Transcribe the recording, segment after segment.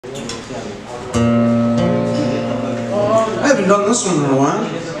I haven't done this one in a while.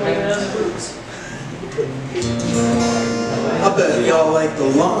 I bet y'all like the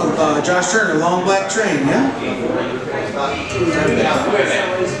long, Josh Turner, Long Black Train, yeah?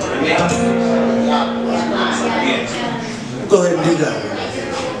 Go ahead and do that one.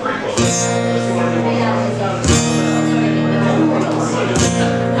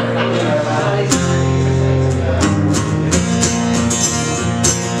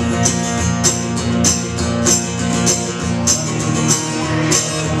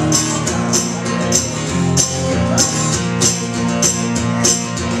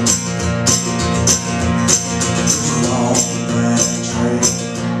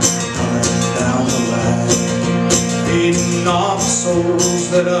 All the souls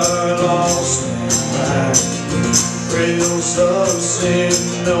that are lost and right, trails of sin,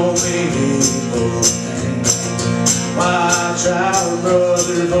 no evil pain. Watch out,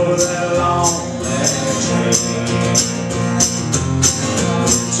 brother, for that long black train.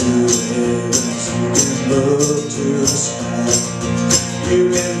 To the heavens, you can look to the sky. You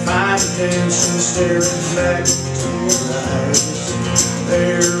can find redemption staring back into your eyes.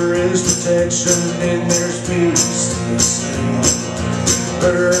 There is protection and there's peace to see.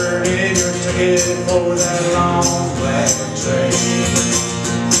 Burn in your ticket for that long black train.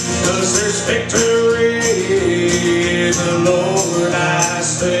 'Cause there's victory in the Lord, I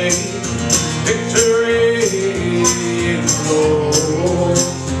say. Victory in the Lord.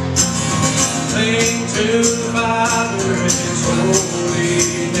 Sing to the Father in His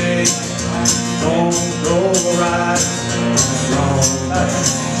holy name. Don't go right long black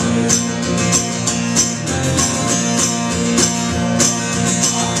train.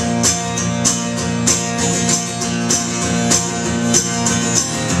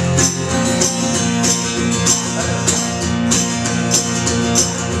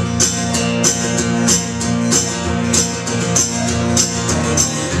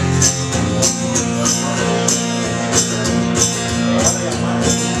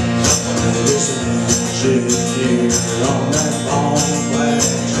 On that long black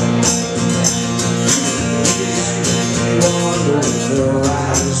train, wonder if the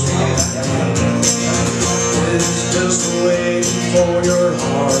ride is right. It's just waiting for your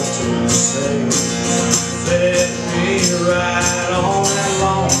heart to say, let me ride on that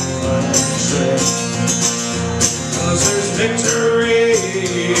long black train. 'Cause there's victory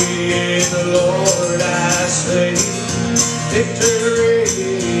in the Lord, I say. Victory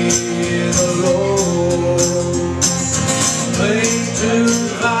in the Lord. Cling to the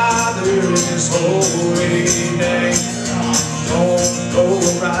Father in His holy name. Don't go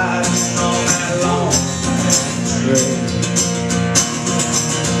riding on that long train.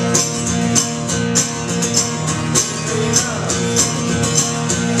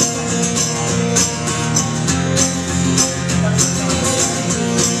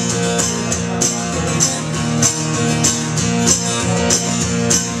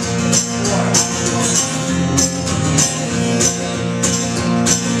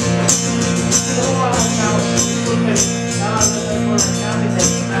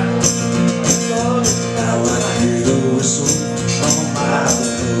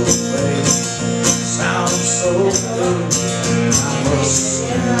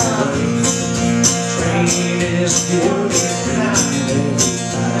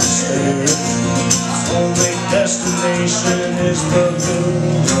 Destination is the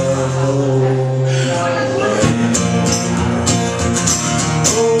moon road.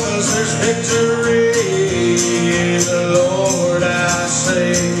 Oh, 'cause there's victory in the Lord, I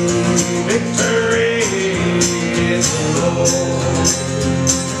say. Victory in the Lord.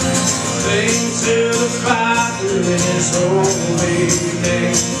 Sing to the Father in His holy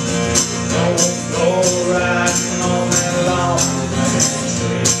name. Don't go riding on that long black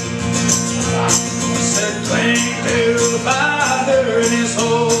train. Said cling to the Father in His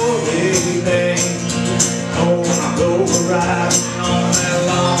holy name. Don't go riding on that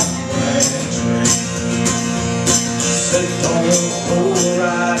long black train. Said don't go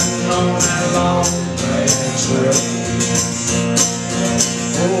riding on that long black train.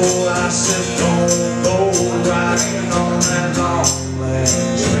 Oh, I said don't go riding on that long black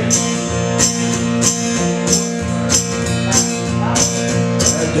train.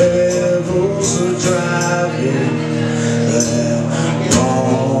 The devils are driving that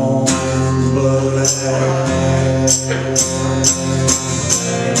long black train.